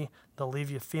fragrance-free. They'll leave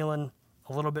you feeling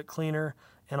a little bit cleaner.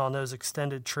 And on those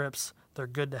extended trips, they're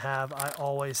good to have. I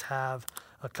always have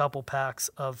a couple packs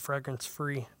of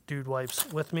fragrance-free dude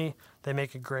wipes with me. They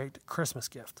make a great Christmas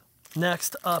gift.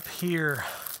 Next up here,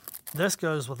 this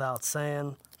goes without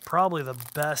saying, probably the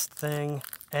best thing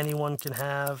anyone can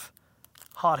have,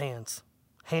 hot hands,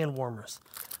 hand warmers.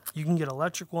 You can get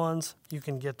electric ones. You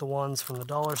can get the ones from the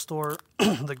dollar store,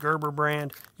 the Gerber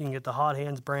brand. You can get the Hot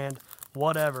Hands brand,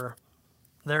 whatever.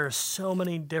 There are so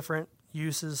many different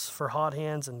uses for hot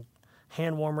hands and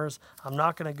hand warmers. I'm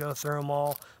not going to go through them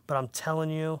all, but I'm telling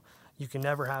you, you can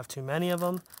never have too many of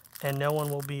them, and no one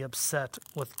will be upset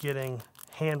with getting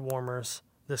hand warmers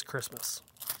this Christmas.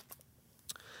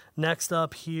 Next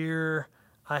up here,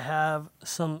 I have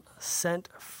some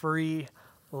scent-free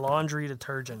laundry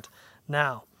detergent.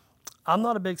 Now, I'm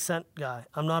not a big scent guy.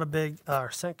 I'm not a big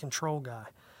scent control guy,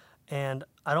 and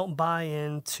I don't buy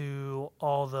into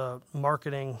all the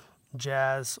marketing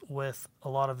jazz with a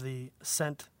lot of the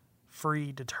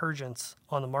scent-free detergents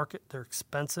on the market. They're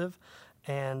expensive,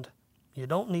 and you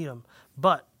don't need them.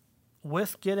 But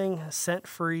with getting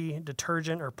scent-free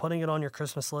detergent or putting it on your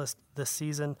Christmas list this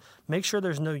season, make sure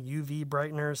there's no UV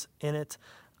brighteners in it.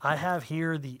 I have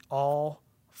here the All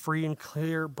Free and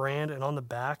Clear brand, and on the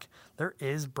back there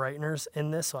is brighteners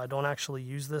in this, so I don't actually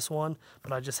use this one,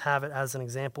 but I just have it as an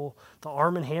example. The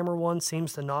Arm & Hammer one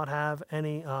seems to not have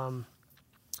any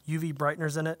UV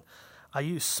brighteners in it. I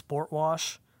use Sport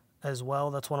Wash as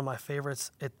well. That's one of my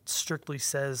favorites. It strictly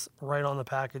says right on the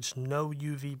package, no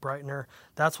UV brightener.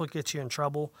 That's what gets you in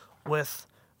trouble with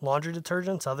laundry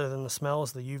detergents, other than the smell,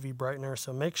 is the UV brightener.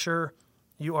 So make sure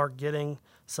you are getting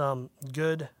some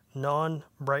good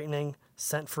non-brightening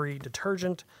scent-free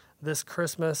detergent this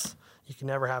Christmas. You can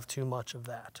never have too much of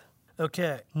that.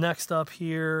 Okay, next up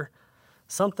here,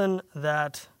 something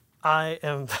that I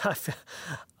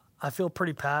feel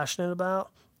pretty passionate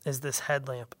about is this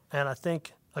headlamp. And I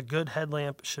think A good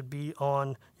headlamp should be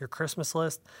on your Christmas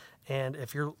list. And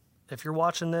if you're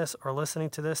watching this or listening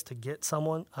to this to get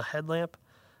someone a headlamp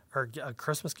or a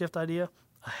Christmas gift idea,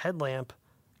 a headlamp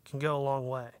can go a long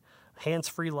way.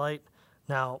 Hands-free light.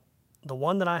 Now, the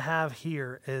one that I have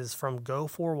here is from Go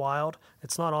For Wild.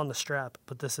 It's not on the strap,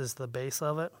 but this is the base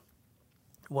of it.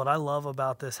 What I love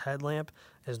about this headlamp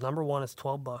is, number one, it's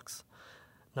 $12.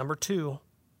 Number two,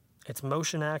 it's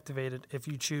motion activated if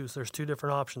you choose. There's two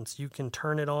different options. You can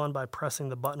turn it on by pressing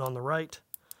the button on the right.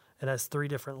 It has 3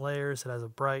 different layers. It has a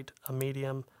bright, a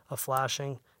medium, a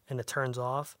flashing, and it turns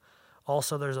off.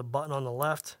 Also, there's a button on the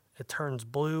left. It turns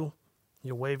blue.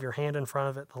 You wave your hand in front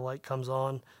of it, the light comes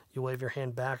on. You wave your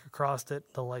hand back across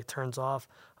it, the light turns off.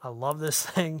 I love this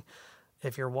thing.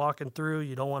 If you're walking through,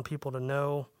 you don't want people to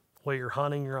know where you're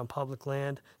hunting, you're on public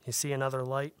land, you see another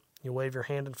light, you wave your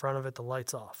hand in front of it, the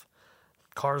light's off.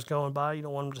 Cars going by, you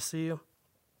don't want them to see you,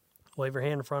 wave your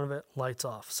hand in front of it, lights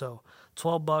off. So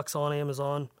 $12 on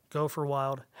Amazon, Go For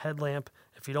Wild, headlamp.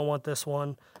 If you don't want this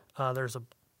one, there's a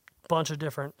bunch of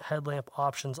different headlamp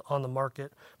options on the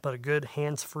market, but a good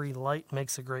hands-free light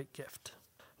makes a great gift.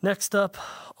 Next up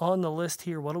on the list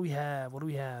here, what do we have?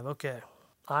 Okay,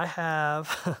 I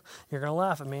have, you're going to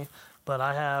laugh at me, but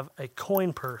I have a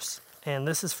coin purse, and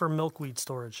this is for milkweed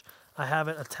storage. I have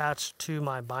it attached to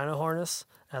my bino harness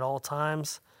at all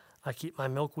times. I keep my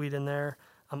milkweed in there.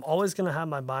 I'm always going to have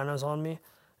my binos on me,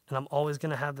 and I'm always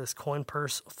going to have this coin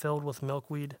purse filled with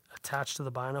milkweed attached to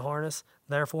the bino harness.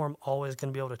 Therefore, I'm always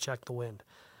going to be able to check the wind.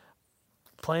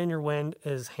 Playing your wind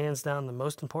is hands down the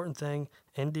most important thing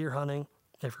in deer hunting.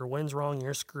 If your wind's wrong,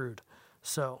 you're screwed.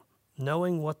 So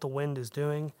knowing what the wind is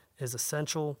doing is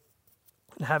essential.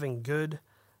 Having good,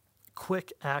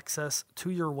 quick access to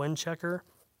your wind checker.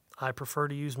 I prefer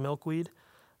to use milkweed.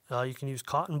 You can use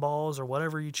cotton balls or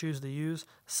whatever you choose to use.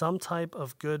 Some type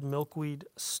of good milkweed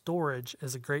storage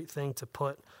is a great thing to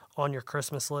put on your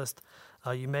Christmas list.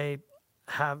 You may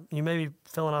be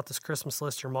filling out this Christmas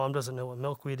list. Your mom doesn't know what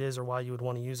milkweed is or why you would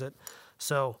want to use it.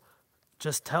 So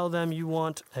just tell them you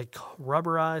want a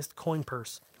rubberized coin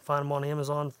purse. Find them on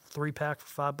Amazon, 3-pack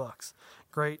for $5.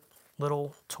 Great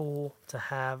little tool to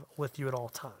have with you at all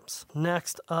times.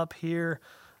 Next up here,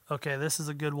 okay, this is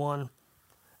a good one.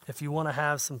 If you want to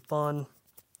have some fun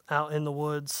out in the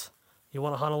woods, you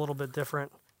want to hunt a little bit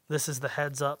different, this is the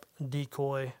Heads Up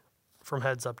decoy from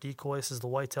Heads Up Decoy. This is the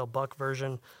whitetail buck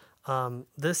version.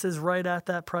 This is right at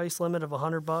that price limit of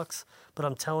 $100, but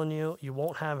I'm telling you, you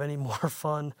won't have any more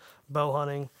fun bow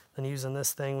hunting than using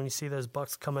this thing. When you see those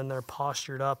bucks come in there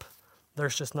postured up,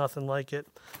 there's just nothing like it.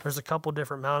 There's a couple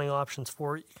different mounting options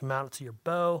for it. You can mount it to your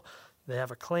bow. They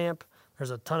have a clamp.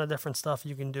 There's a ton of different stuff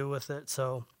you can do with it.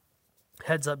 So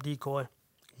Heads Up Decoy,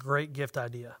 great gift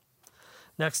idea.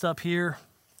 Next up here,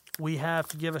 we have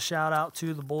to give a shout out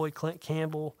to the boy Clint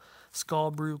Campbell,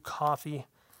 Skull Brew Coffee.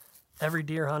 Every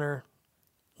deer hunter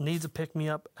needs a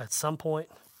pick-me-up at some point.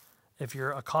 If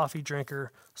you're a coffee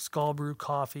drinker, Skull Brew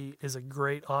Coffee is a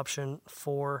great option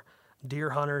for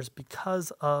deer hunters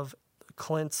because of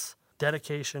Clint's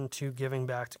dedication to giving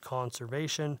back to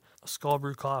conservation. Skull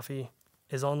Brew Coffee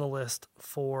is on the list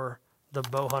for the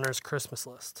bow hunter's Christmas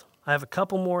list. I have a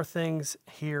couple more things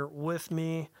here with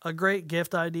me. A great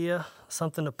gift idea,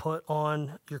 something to put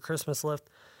on your Christmas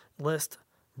list,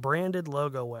 branded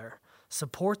logo wear.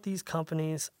 Support these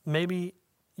companies. Maybe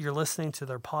you're listening to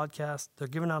their podcast. They're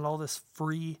giving out all this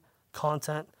free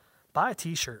content. Buy a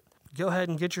t-shirt. Go ahead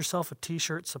and get yourself a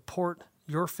t-shirt. Support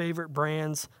your favorite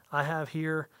brands. I have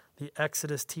here the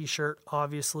Exodus t-shirt,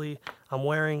 obviously. I'm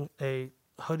wearing a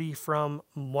hoodie from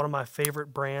one of my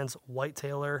favorite brands,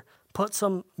 Whitetailer. Put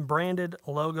some branded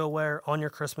logo wear on your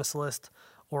Christmas list,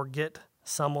 or get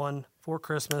someone for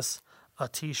Christmas a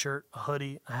t-shirt, a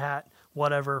hoodie, a hat,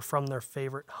 whatever from their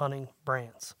favorite hunting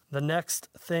brands. The next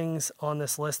things on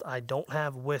this list I don't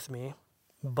have with me,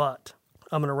 but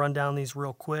I'm going to run down these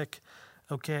real quick.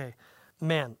 Okay,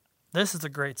 man, this is a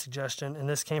great suggestion, and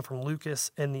this came from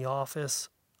Lucas in the office.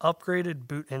 Upgraded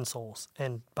boot insoles.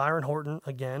 And Byron Horton,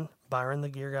 again, Byron the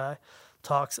gear guy,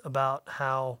 talks about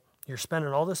how you're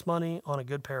spending all this money on a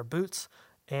good pair of boots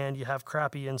and you have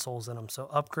crappy insoles in them. So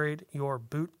upgrade your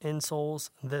boot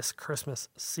insoles this Christmas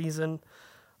season.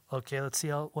 Okay, let's see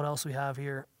what else we have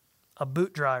here. A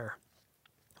boot dryer.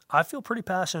 I feel pretty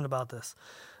passionate about this.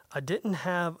 I didn't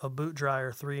have a boot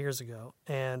dryer 3 years ago,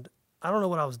 and I don't know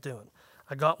what I was doing.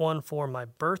 I got one for my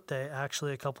birthday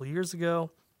actually a couple years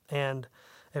ago, and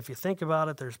if you think about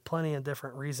it, there's plenty of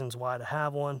different reasons why to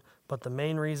have one, but the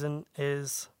main reason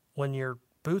is when your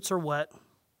boots are wet,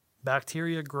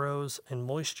 bacteria grows in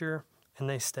moisture and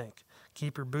they stink.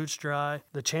 Keep your boots dry.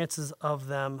 The chances of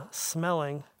them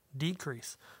smelling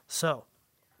decrease. So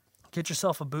Get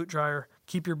yourself a boot dryer.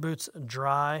 Keep your boots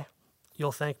dry.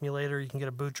 You'll thank me later. You can get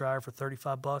a boot dryer for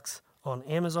 $35 on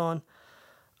Amazon.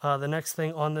 The next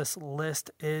thing on this list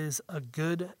is a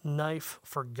good knife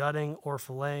for gutting or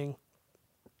filleting.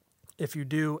 If you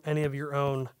do any of your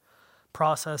own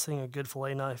processing, a good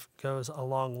fillet knife goes a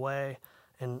long way.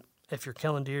 And if you're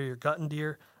killing deer, you're gutting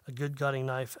deer, a good gutting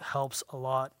knife helps a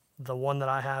lot. The one that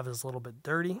I have is a little bit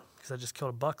dirty because I just killed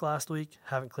a buck last week.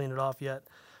 Haven't cleaned it off yet,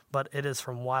 but it is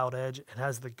from Wild Edge. It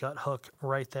has the gut hook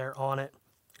right there on it.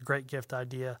 Great gift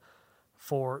idea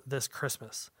for this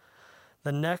Christmas.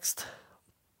 The next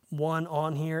one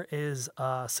on here is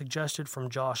suggested from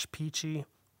Josh Peachy.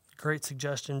 Great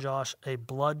suggestion, Josh. A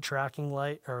blood tracking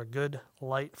light, or a good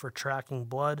light for tracking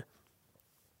blood.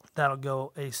 That'll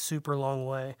go a super long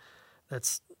way.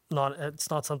 It's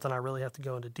not something I really have to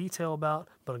go into detail about,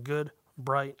 but a good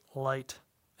bright light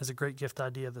is a great gift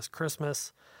idea this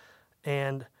Christmas.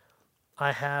 And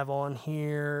I have on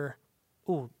here,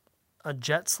 a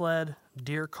jet sled,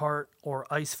 deer cart, or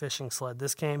ice fishing sled.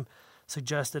 This came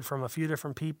suggested from a few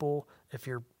different people. If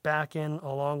you're backing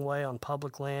a long way on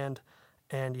public land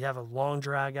and you have a long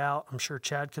drag out, I'm sure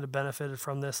Chad could have benefited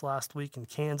from this last week in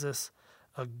Kansas.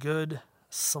 A good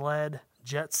sled,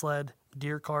 jet sled,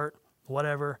 deer cart,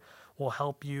 whatever, will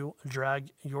help you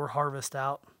drag your harvest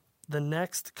out. The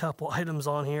next couple items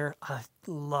on here, I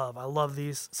love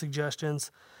these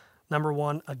suggestions. Number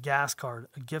one, a gas card,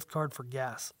 a gift card for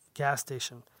gas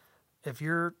station. If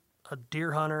you're a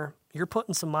deer hunter, you're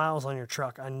putting some miles on your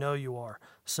truck. I know you are.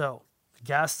 So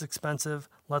gas is expensive.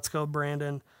 Let's go,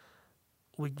 Brandon.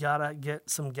 We got to get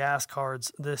some gas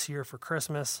cards this year for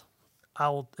Christmas. I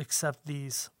will accept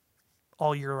these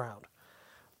all year round.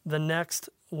 The next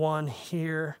one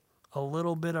here, a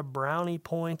little bit of brownie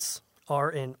points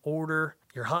are in order.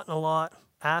 You're hunting a lot.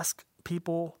 Ask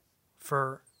people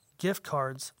for gift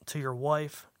cards to your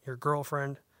wife, your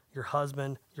girlfriend, your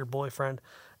husband, your boyfriend.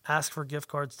 Ask for gift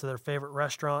cards to their favorite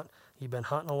restaurant. You've been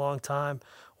hunting a long time,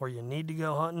 or you need to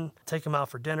go hunting. Take them out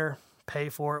for dinner. Pay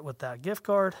for it with that gift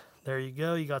card. There you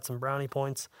go. You got some brownie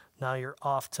points. Now you're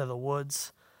off to the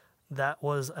woods. That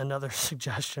was another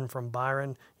suggestion from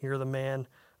Byron. You're the man.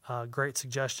 Great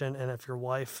suggestion. And if your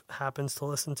wife happens to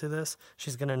listen to this,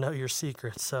 she's going to know your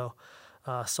secrets. So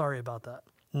sorry about that.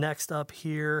 Next up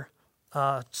here,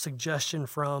 suggestion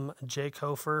from Jake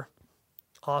Hofer.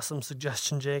 Awesome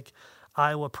suggestion, Jake.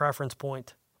 Iowa preference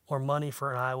point, or money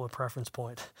for an Iowa preference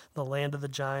point. The land of the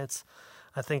Giants.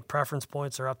 I think preference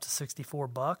points are up to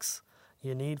 $64.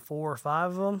 You need 4 or 5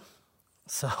 of them.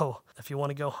 So if you want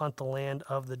to go hunt the land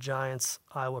of the Giants,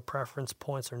 Iowa preference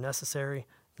points are necessary.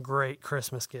 Great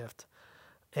Christmas gift.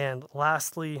 And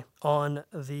lastly, on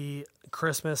the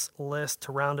Christmas list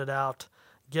to round it out,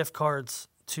 gift cards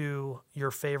to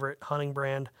your favorite hunting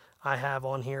brand. I have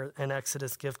on here an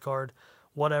Exodus gift card.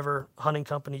 Whatever hunting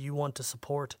company you want to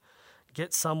support,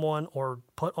 get someone or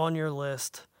put on your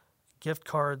list gift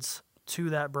cards to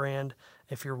that brand.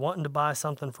 If you're wanting to buy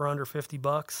something for under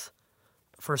 $50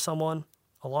 for someone,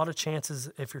 a lot of chances,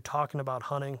 if you're talking about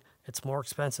hunting, it's more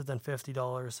expensive than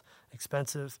 $50.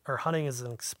 Hunting is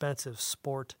an expensive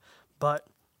sport, but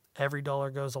every dollar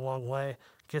goes a long way.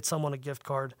 Get someone a gift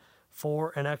card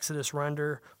for an Exodus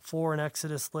render, for an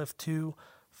Exodus Lift 2,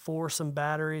 for some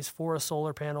batteries, for a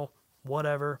solar panel,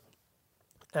 whatever.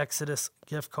 Exodus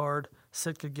gift card,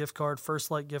 Sitka gift card,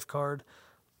 First Light gift card,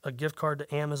 a gift card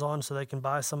to Amazon so they can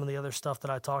buy some of the other stuff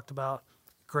that I talked about.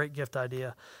 Great gift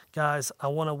idea. Guys, I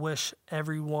want to wish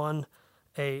everyone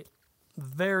a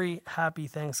very happy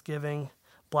Thanksgiving.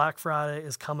 Black Friday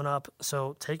is coming up,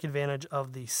 so take advantage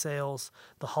of the sales.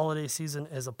 The holiday season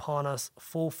is upon us,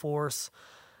 full force.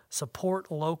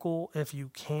 Support local if you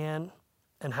can,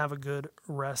 and have a good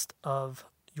rest of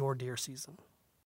your deer season.